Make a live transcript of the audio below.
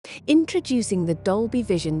Introducing the Dolby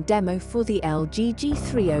Vision demo for the LG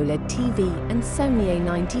G3 OLED TV and Sony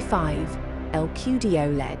A95L QD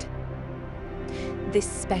OLED. This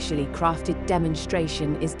specially crafted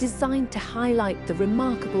demonstration is designed to highlight the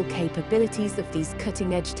remarkable capabilities of these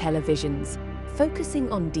cutting-edge televisions,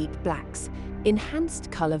 focusing on deep blacks,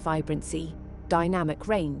 enhanced color vibrancy, dynamic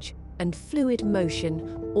range, and fluid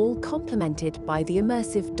motion, all complemented by the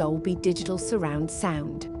immersive Dolby Digital Surround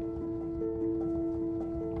sound.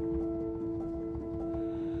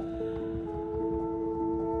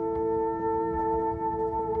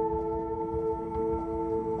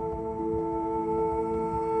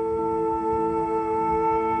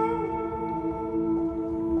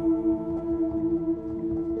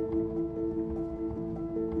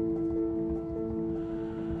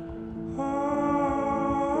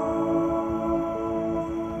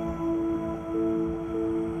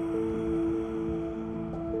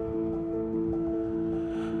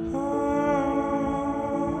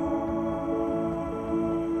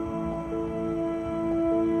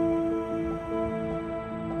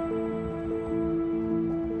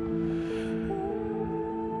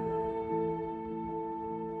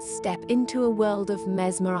 Step into a world of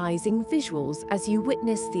mesmerizing visuals as you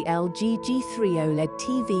witness the LG G3 OLED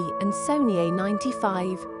TV and Sony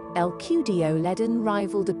A95L QD OLED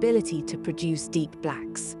unrivaled ability to produce deep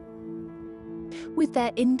blacks. With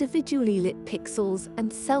their individually lit pixels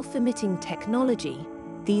and self-emitting technology,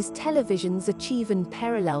 these televisions achieve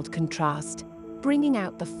unparalleled contrast, bringing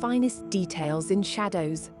out the finest details in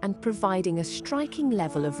shadows and providing a striking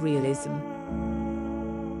level of realism.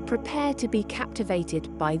 Prepare to be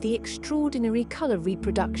captivated by the extraordinary color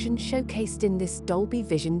reproduction showcased in this Dolby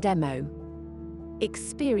Vision demo.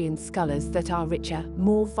 Experience colors that are richer,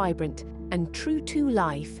 more vibrant, and true to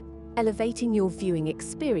life, elevating your viewing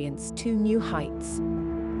experience to new heights.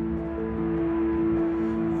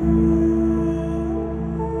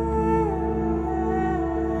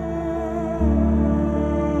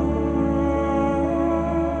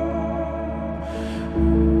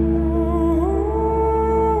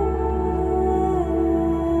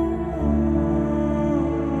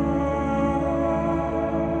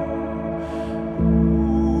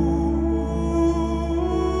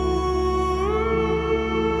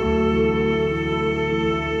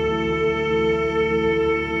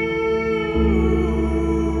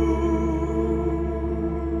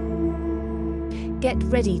 Get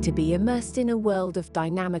ready to be immersed in a world of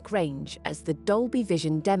dynamic range as the Dolby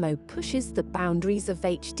Vision demo pushes the boundaries of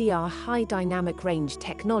HDR high dynamic range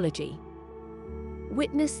technology.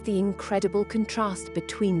 Witness the incredible contrast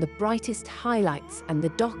between the brightest highlights and the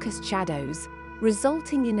darkest shadows,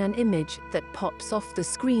 resulting in an image that pops off the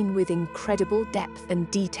screen with incredible depth and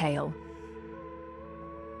detail.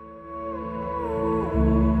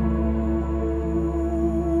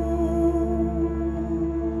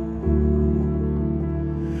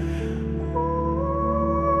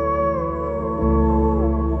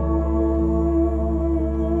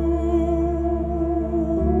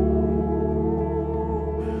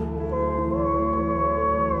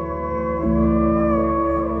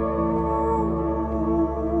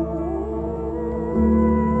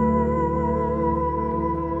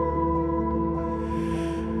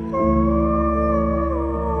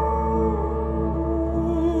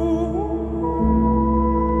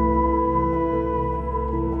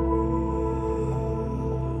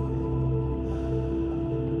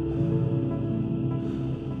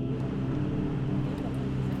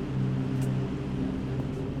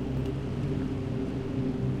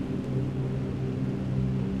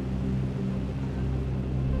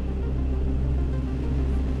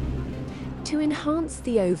 To enhance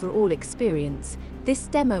the overall experience, this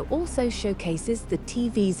demo also showcases the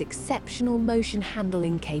TV's exceptional motion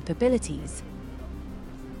handling capabilities.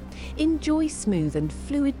 Enjoy smooth and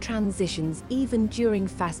fluid transitions even during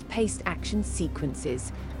fast-paced action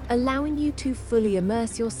sequences, allowing you to fully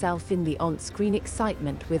immerse yourself in the on-screen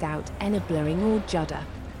excitement without any blurring or judder.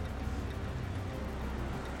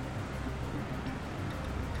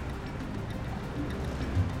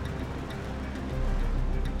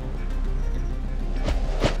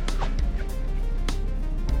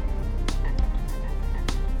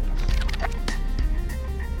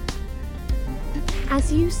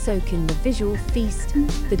 As you soak in the visual feast,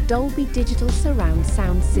 the Dolby Digital Surround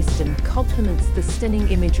sound system complements the stunning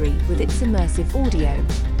imagery with its immersive audio.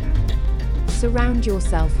 Surround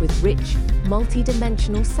yourself with rich,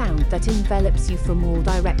 multi-dimensional sound that envelops you from all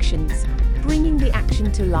directions, bringing the action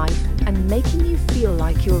to life and making you feel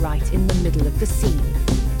like you're right in the middle of the scene.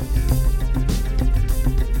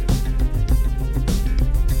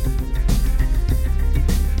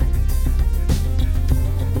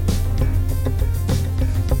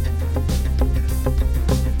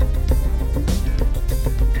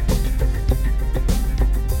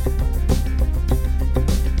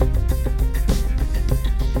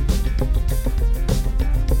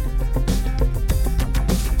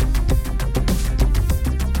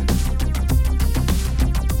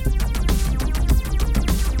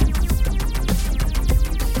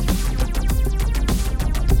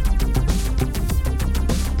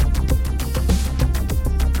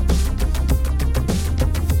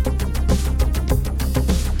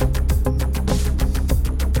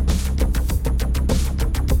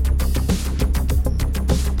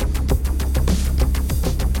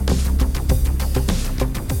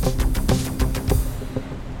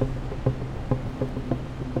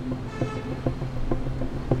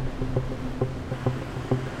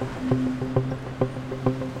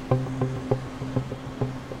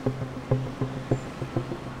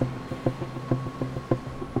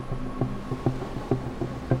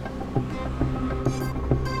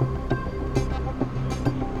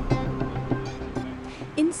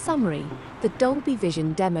 summary, the Dolby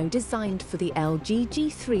Vision demo designed for the LG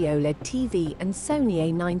G3 OLED TV and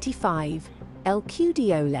Sony A95L QD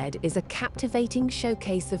OLED is a captivating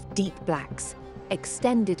showcase of deep blacks,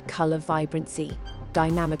 extended color vibrancy,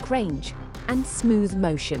 dynamic range, and smooth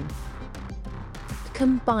motion.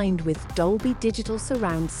 Combined with Dolby Digital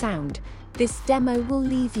Surround sound, this demo will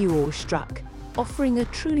leave you awestruck, offering a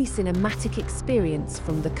truly cinematic experience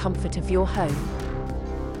from the comfort of your home.